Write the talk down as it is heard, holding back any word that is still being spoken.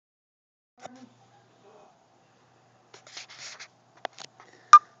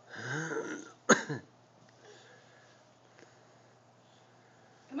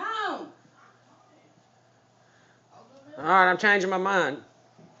Alright, I'm changing my mind.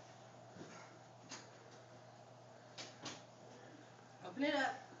 Open it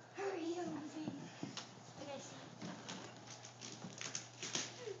up. Hurry, Jose. I gotta see.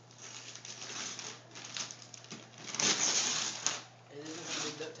 It isn't gonna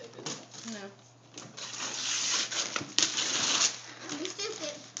be duct tape, is it? No. You're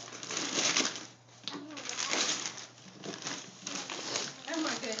stupid. Oh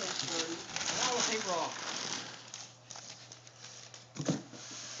my goodness, Jordan. Get all the paper off.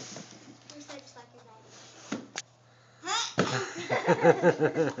 You're such like your I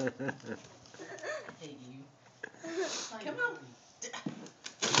hate you. Come on.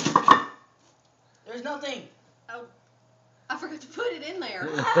 There's nothing. Oh, I forgot to put it in there.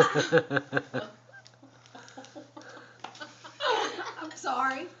 I'm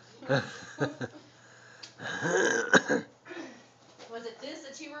sorry. Was it this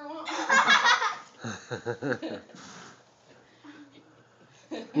that you were wanting?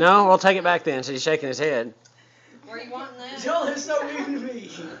 No, we'll take it back then. So he's shaking his head. Were you wanting that? Y'all are so mean to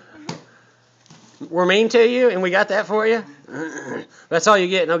me. We're mean to you, and we got that for you? That's all you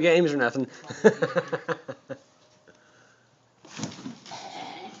get, no games or nothing.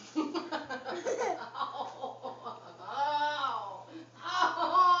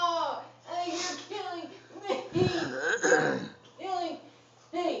 Hey, you're killing me. Killing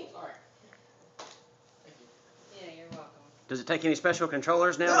me. Sorry. Thank you. Yeah, you're welcome. Does it take any special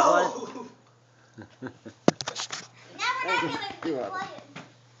controllers now No. to play? Now we're not gonna play it.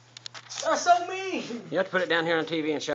 That's so mean. You have to put it down here on TV and show